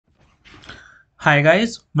Hi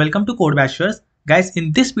guys, welcome to Code Bashers. Guys,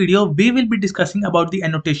 in this video, we will be discussing about the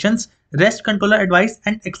annotations, REST controller advice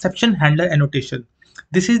and exception handler annotation.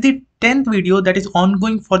 This is the 10th video that is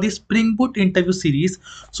ongoing for the Spring Boot interview series.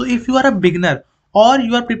 So if you are a beginner or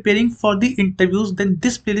you are preparing for the interviews, then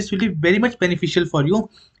this playlist will be very much beneficial for you.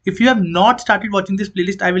 If you have not started watching this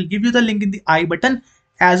playlist, I will give you the link in the I button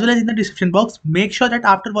as well as in the description box. Make sure that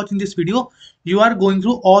after watching this video, you are going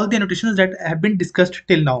through all the annotations that have been discussed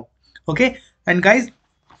till now. Okay, and guys,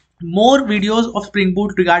 more videos of Spring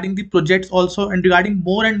Boot regarding the projects also and regarding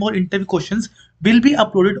more and more interview questions will be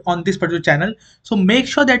uploaded on this particular channel. So make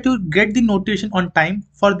sure that you get the notification on time.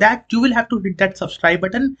 For that, you will have to hit that subscribe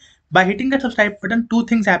button. By hitting that subscribe button, two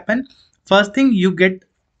things happen. First thing, you get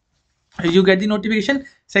the notification.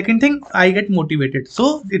 Second thing, I get motivated.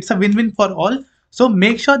 So it's a win-win for all. So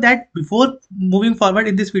make sure that before moving forward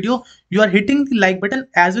in this video, you are hitting the like button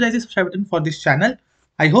as well as the subscribe button for this channel.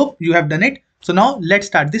 I hope you have done it. So now let's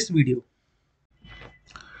start this video.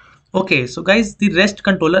 Okay, so guys, the REST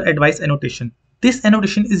controller advice annotation. This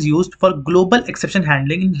annotation is used for global exception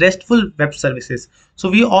handling in RESTful web services.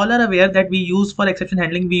 So we all are aware that we use for exception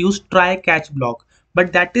handling, we use try catch block,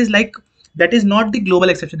 but that is not the global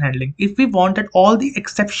exception handling. If we want that all the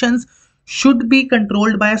exceptions should be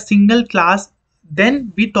controlled by a single class,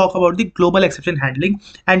 then we talk about the global exception handling,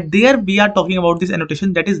 and there we are talking about this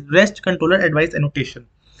annotation, that is REST controller advice annotation.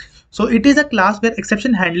 So it is a class where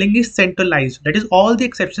exception handling is centralized. That is, all the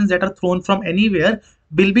exceptions that are thrown from anywhere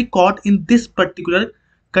will be caught in this particular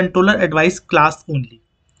controller advice class only.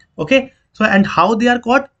 Okay, so and how they are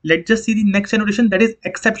caught, let's just see the next annotation, that is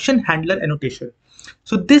exception handler annotation.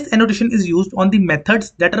 So this annotation is used on the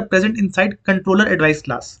methods that are present inside controller advice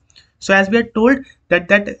class. So as we are told that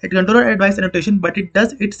controller advice annotation, but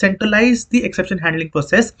it centralize the exception handling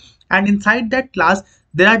process, and inside that class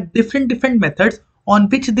there are different methods on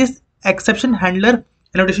which this exception handler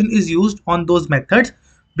annotation is used on those methods,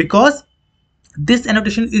 because this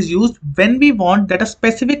annotation is used when we want that a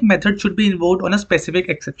specific method should be invoked on a specific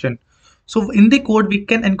exception. So in the code we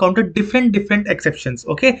can encounter different exceptions.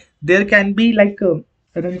 Okay, there can be like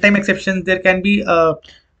runtime exceptions, there can be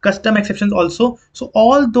custom exceptions also. So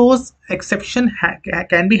all those exception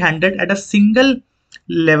can be handled at a single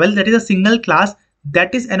level, that is a single class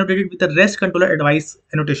that is annotated with the REST controller advice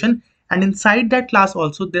annotation. And inside that class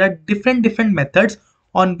also there are different methods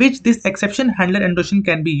on which this exception handler annotation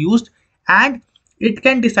can be used, and it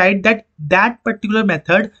can decide that particular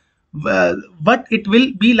method what it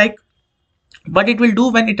will be like, what it will do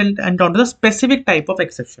when it encounters a specific type of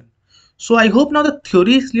exception. So I hope now the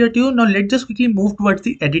theory is clear to you. Now let's just quickly move towards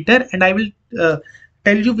the editor, and I will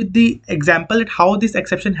tell you with the example at how this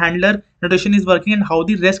exception handler annotation is working and how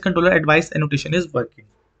the REST controller advice annotation is working.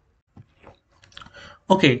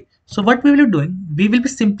 Okay, so what we will be doing, we will be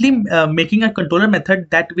simply making a controller method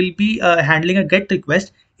that will be handling a get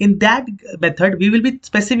request. In that method, we will be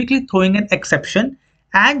specifically throwing an exception,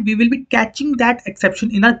 and we will be catching that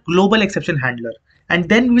exception in our global exception handler. And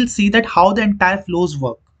then we'll see that how the entire flows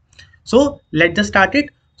work. So let's just start it.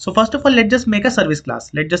 So first of all, let's just make a service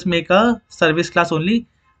class. Let's just make a service class only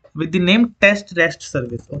with the name test rest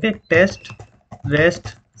service. Okay, test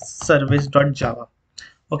rest service.java.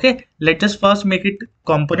 Okay, let's just first make it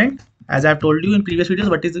component. As I've told you in previous videos,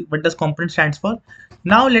 what does component stands for.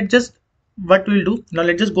 Now let's just what we'll do. Now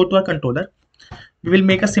let's just go to our controller. We will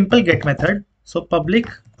make a simple get method. So public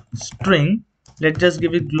string, let's just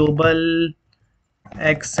give it global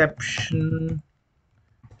exception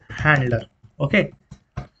handler. Okay,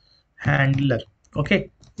 handler. Okay,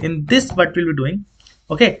 in this what we'll be doing.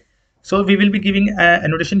 Okay, so we will be giving an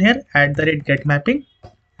annotation here at the rate get mapping,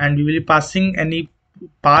 and we will be passing any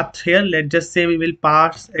path here. Let's just say we will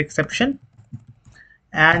pass exception,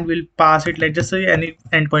 and we'll pass it, let's just say any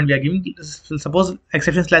endpoint we are giving, suppose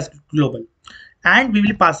exception slash global, and we will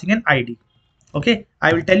be passing an ID. Okay,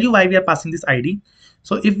 I will tell you why we are passing this ID.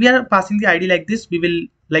 So if we are passing the ID like this, we will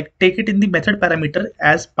like take it in the method parameter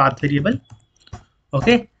as path variable.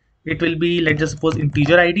 Okay, it will be, let's just suppose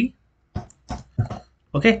integer ID.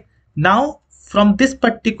 Okay, now from this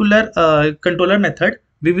particular controller method,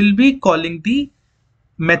 we will be calling the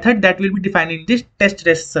method that will be defining this test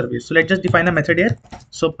rest service. So let's just define a method here.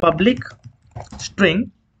 So public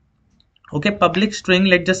string. Okay, public string,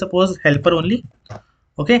 let's just suppose helper only.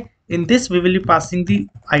 Okay, in this we will be passing the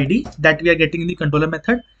ID that we are getting in the controller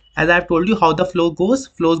method. As I have told you how the flow goes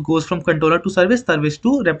from controller to service, service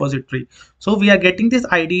to repository. So we are getting this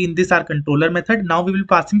ID in this our controller method. Now we will be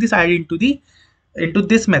passing this ID into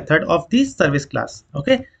this method of the service class.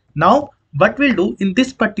 Okay, now what we'll do in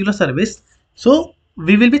this particular service, so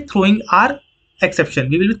we will be throwing our exception.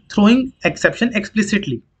 We will be throwing exception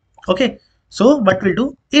explicitly. Okay, So what we'll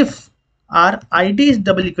do, if our ID is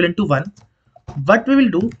double equivalent to 1, what we will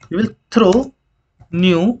do, we will throw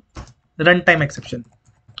new runtime exception.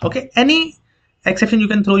 Okay, any exception you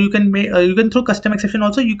can throw, you can make, you can throw custom exception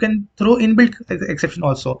also, you can throw inbuilt exception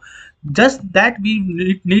also. Just that we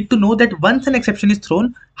need to know that once an exception is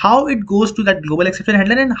thrown, how it goes to that global exception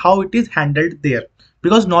handler and how it is handled there.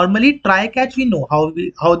 Because normally try catch we know how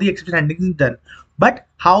the exception handling is done, but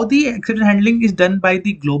how the exception handling is done by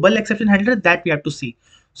the global exception handler, that we have to see.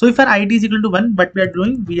 So if our ID is equal to 1, what we are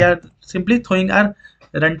doing, we are simply throwing our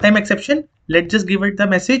runtime exception. Let's just give it the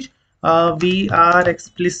message, we are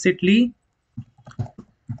explicitly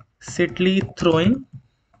throwing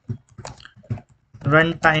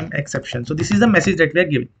runtime exception. So this is the message that we are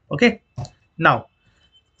giving. Okay, now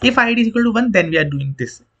if ID is equal to 1, then we are doing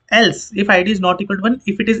this. Else, if ID is not equal to 1,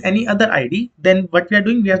 if it is any other ID, then what we are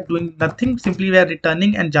doing, we are doing nothing. Simply we are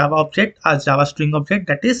returning a Java object as Java string object,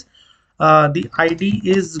 that is the ID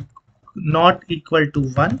is not equal to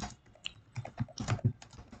 1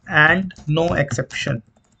 and no exception.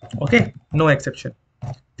 Okay, no exception.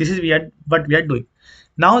 This is what we are doing.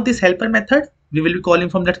 Now this helper method we will be calling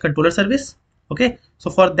from that controller service. Okay, so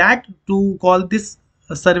for that, to call this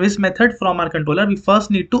service method from our controller, we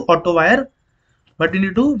first need to auto wire. What we need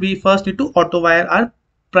to do, we first need to auto wire our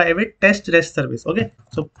private test rest service. Okay,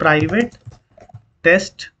 so private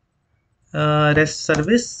test rest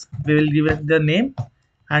service, we will give it the name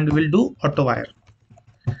and we will do auto wire.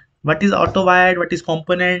 What is auto wired, what is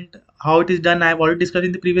component, how it is done, I have already discussed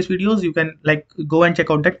in the previous videos. You can like go and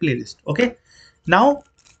check out that playlist. Okay, now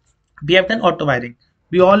we have done auto wiring.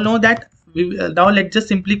 We all know that. Now let's just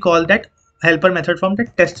simply call that helper method from the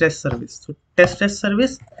test rest service. So test rest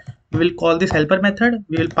service, we will call this helper method,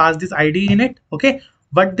 we will pass this ID in it. Okay,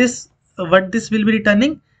 what this will be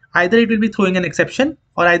returning, either it will be throwing an exception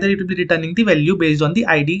or either it will be returning the value based on the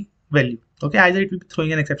ID value. Okay, either it will be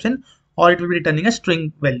throwing an exception or it will be returning a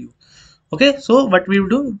string value. Okay, so what we will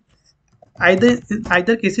do, in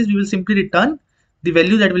either cases we will simply return the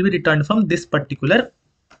value that will be returned from this particular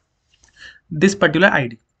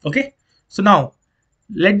ID. Okay, so now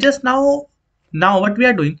let's just now what we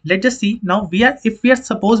are doing, let's just see. Now we are, if we are,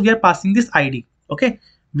 suppose we are passing this ID. Okay,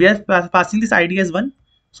 we are passing this ID as 1.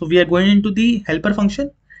 So we are going into the helper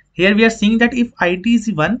function. Here we are seeing that if ID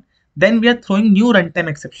is 1, then we are throwing new runtime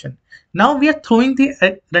exception. Now we are throwing the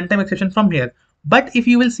runtime exception from here, but if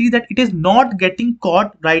you will see that it is not getting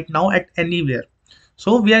caught right now at anywhere.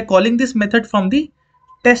 So we are calling this method from the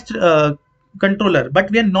test controller, but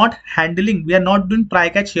we are not handling, we are not doing try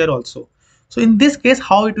catch here also. So in this case,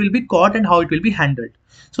 how it will be caught and how it will be handled.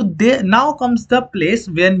 So there now comes the place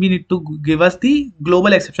when we need to give us the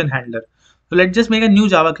global exception handler. So let's just make a new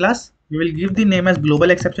Java class. We will give the name as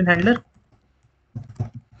global exception handler.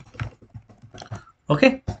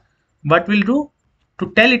 Okay, what we'll do,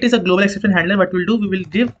 to tell it is a global exception handler, what we'll do, we will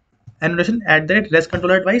give annotation at the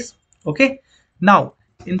restcontrolleradvice. Okay, now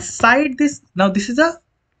inside this, now this is a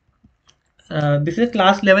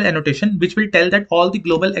class level annotation which will tell that all the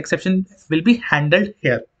global exception will be handled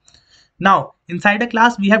here. Now inside a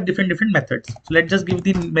class we have different methods. So let's just give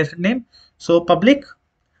the method name. So public,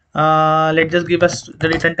 let's just give us the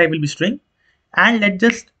return type will be string, and let's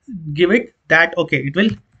just give it that okay, it will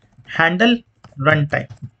handle runtime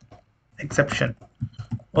exception.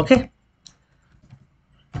 Okay,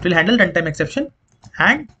 it will handle runtime exception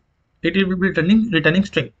and it will be returning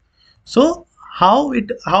string. So how it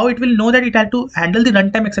will know that it had to handle the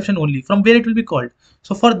runtime exception only, from where it will be called.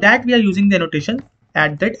 So for that we are using the annotation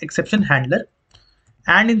at that exception handler,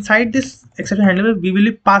 and inside this exception handler we will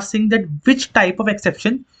be passing that which type of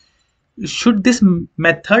exception should this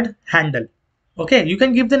method handle. Okay, you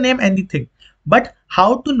can give the name anything, but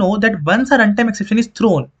how to know that once a runtime exception is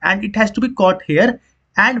thrown and it has to be caught here,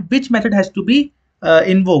 and which method has to be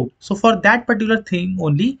invoked. So for that particular thing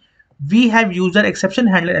only, we have user exception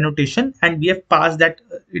handler annotation, and we have passed that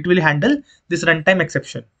it will handle this runtime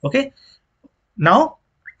exception. Okay, now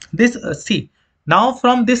this see, now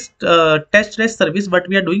from this test rest service, what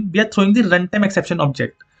we are doing, we are throwing the runtime exception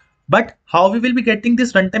object. But how we will be getting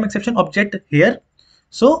this runtime exception object here?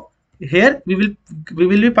 So here we will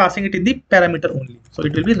be passing it in the parameter only. So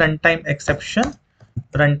it will be runtime exception.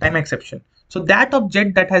 So that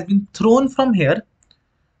object that has been thrown from here,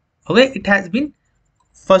 okay, it has been,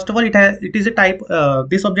 first of all, it is a type,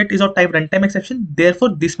 this object is of type runtime exception,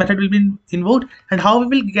 therefore this method will be invoked. And how we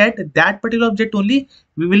will get that particular object only,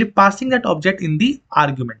 we will be passing that object in the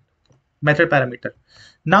argument method parameter.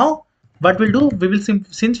 Now what we'll do, we will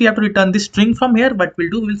since we have to return this string from here, what we'll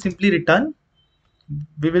do, we will simply return,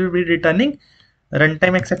 we will be returning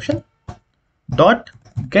runtime exception dot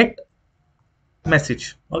get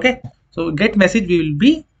message. Okay, So get message we will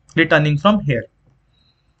be returning from here.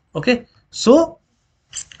 Okay, so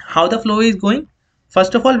how the flow is going?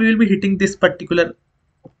 First of all, we will be hitting this particular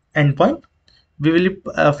endpoint. We will be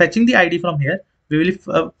fetching the ID from here. We will be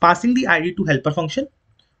passing the ID to helper function.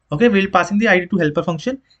 Okay, we will be passing the ID to helper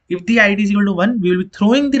function. If the ID is equal to 1, we will be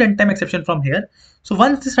throwing the runtime exception from here. So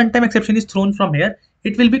once this runtime exception is thrown from here,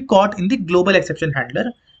 it will be caught in the global exception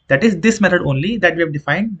handler. That is this method only that we have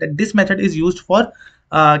defined, that this method is used for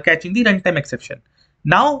catching the runtime exception.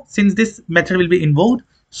 Now, since this method will be invoked,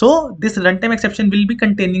 so this runtime exception will be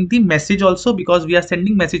containing the message also, because we are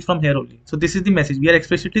sending message from here only. So this is the message. We are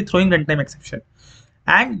explicitly throwing runtime exception,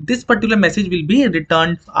 and this particular message will be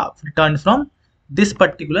returned from this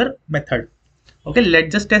particular method. Okay,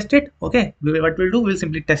 let's just test it. Okay, what we'll do, we'll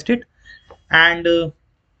simply test it, and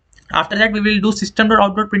after that we will do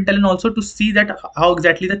system.out.println also to see that how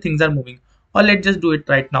exactly the things are moving. Or let's just do it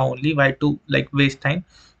right now only, why to like waste time.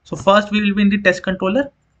 So first we will be in the test controller.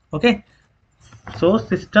 Okay, so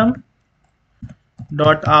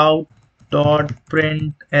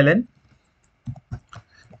system.out.println.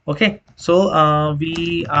 Okay, so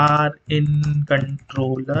we are in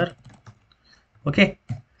controller. Okay,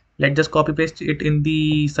 let's just copy paste it in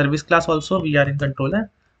the service class also. We are in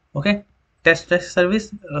controller. Okay, test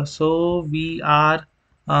service. So we are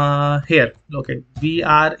here. Okay, we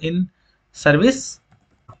are in service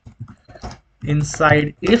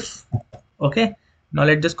inside if. Okay, now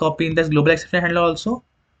let's just copy in this global exception handler also.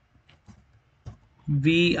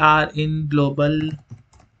 We are in global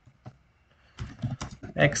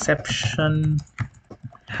exception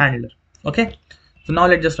handler. Okay, so now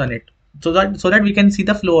let's just run it, so that we can see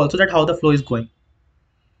the flow also, that how the flow is going.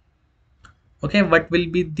 Okay, what will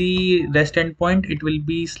be the rest endpoint? It will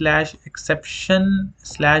be /exception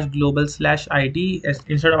 /global /id.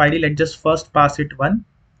 Instead of id, let's just first pass it 1.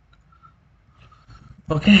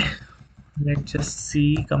 Okay, let's just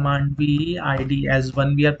see command b id as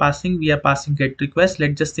 1 we are passing get request.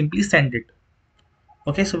 Let's just simply send it.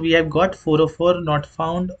 Okay, so we have got 404 not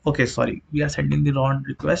found. Okay, sorry, we are sending the wrong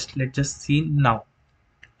request. Let's just see now.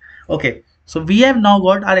 Okay, so we have now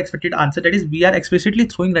got our expected answer, that is we are explicitly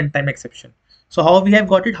throwing runtime exception. So how we have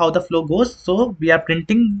got it, how the flow goes, so we are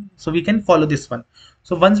printing, so we can follow this one.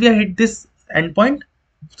 So once we have hit this endpoint,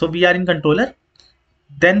 so we are in controller,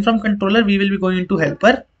 then from controller we will be going into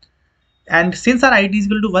helper, and since our id is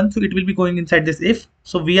equal to 1, so it will be going inside this if.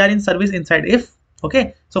 So we are in service inside if.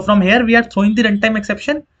 Okay, so from here we are throwing the runtime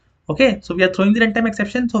exception. Okay, so we are throwing the runtime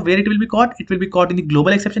exception. So where it will be caught? It will be caught in the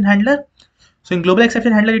global exception handler. So in global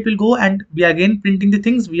exception handler it will go, and we are again printing the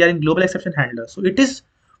things. We are in global exception handler. So it is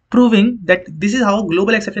proving that this is how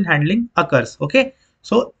global exception handling occurs. Okay,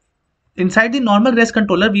 so inside the normal REST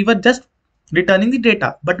controller we were just returning the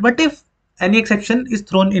data, but what if any exception is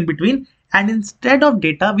thrown in between, and instead of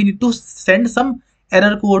data we need to send some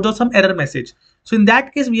error code or some error message? So in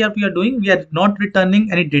that case we are not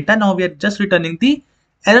returning any data. Now we are just returning the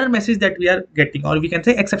error message that we are getting, or we can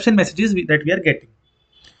say exception messages that we are getting.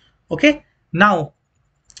 Okay, now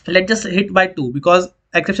let's just hit by 2, because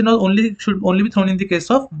exception should only be thrown in the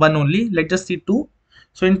case of 1 only. Let's just see 2.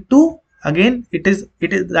 So in 2 again it is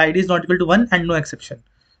the id is not equal to 1 and no exception.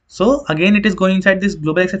 So again it is going inside this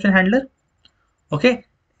global exception handler. Okay,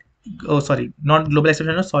 oh sorry, not global exception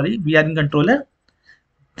handler, sorry, we are in controller.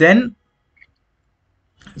 Then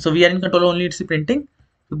so we are in controller only, it's printing.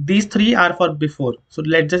 So these 3 are for before, so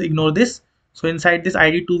let's just ignore this. So inside this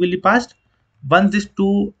id 2 will be passed. Once this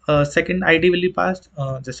second id will be passed,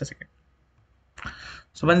 just a second.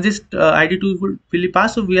 So once this id2 will be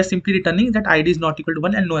passed, so we are simply returning that id is not equal to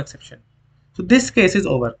 1 and no exception. So this case is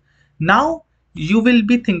over. Now you will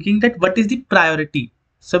be thinking that what is the priority?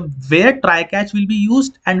 So where try catch will be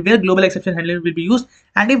used and where global exception handler will be used,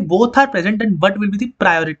 and if both are present, then what will be the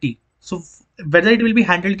priority? So whether it will be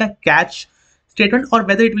handled in a catch statement or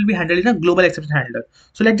whether it will be handled in a global exception handler.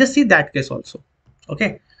 So let's just see that case also.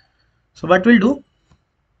 Okay, so what we'll do,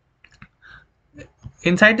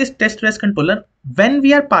 inside this test REST controller, when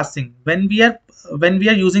we are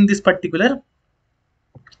using this particular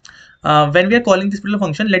when we are calling this particular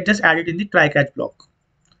function, let's just add it in the try catch block.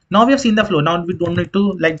 Now we have seen the flow. Now we don't need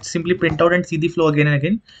to like simply print out and see the flow again and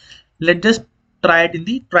again. Let's just try it in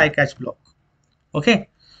the try catch block. Okay,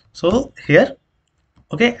 so here,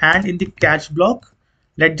 okay, and in the catch block,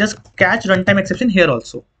 let's just catch runtime exception here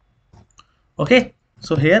also. Okay,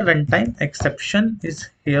 so here runtime exception is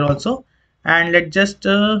here also, and let's just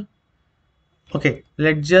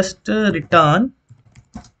return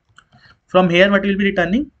from here. What will be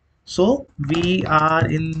returning? So we are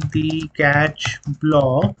in the catch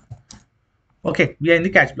block. Okay, we are in the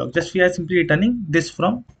catch block. Just we are simply returning this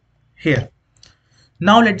from here.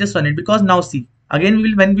 Now let's just run it, because now see, again we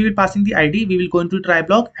will, when we will passing the ID, we will go into try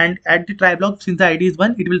block, and at the try block, since the ID is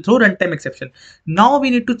 1, it will throw runtime exception. Now we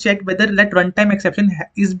need to check whether that runtime exception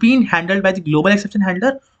is being handled by the global exception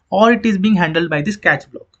handler or it is being handled by this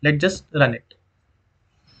catch block. Let's just run it.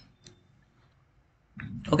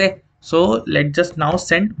 Okay, so let's just now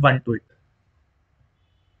send 1 to it.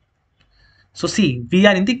 So see, we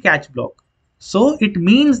are in the catch block. So it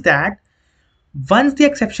means that once the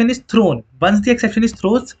exception is thrown,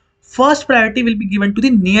 first priority will be given to the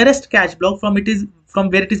nearest catch block from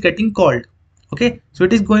where it is getting called. Okay, so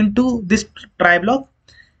it is going to this try block,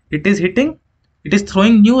 it is hitting, it is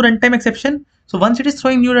throwing new runtime exception. So once it is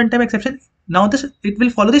throwing new runtime exception, now it will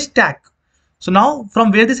follow the stack. So now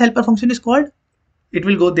from where this helper function is called, it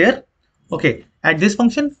will go there. Okay, at this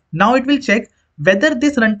function, now it will check whether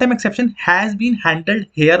this runtime exception has been handled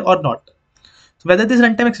here or not. So whether this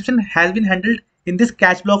runtime exception has been handled in this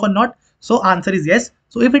catch block or not. So answer is yes.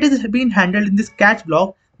 So if it is being handled in this catch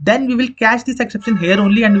block, then we will catch this exception here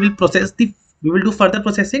only, and we will do further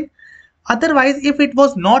processing. Otherwise, if it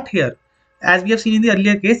was not here, as we have seen in the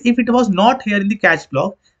earlier case, if it was not here in the catch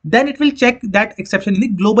block, then it will check that exception in the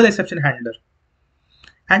global exception handler.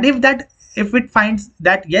 And if it finds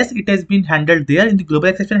that yes, it has been handled there in the global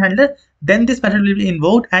exception handler, then this method will be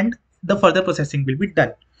invoked and the further processing will be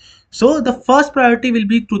done. So the first priority will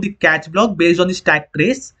be to the catch block based on the stack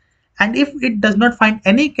trace, and if it does not find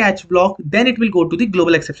any catch block, then it will go to the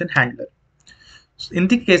global exception handler in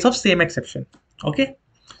the case of same exception. Okay,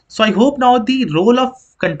 so I hope now the role of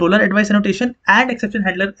controller advice annotation and exception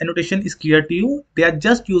handler annotation is clear to you. They are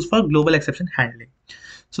just used for global exception handling.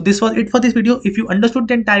 So this was it for this video. If you understood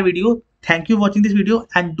the entire video, thank you for watching this video,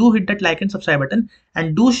 and do hit that like and subscribe button,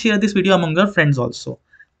 and do share this video among your friends also.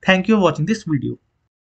 Thank you for watching this video.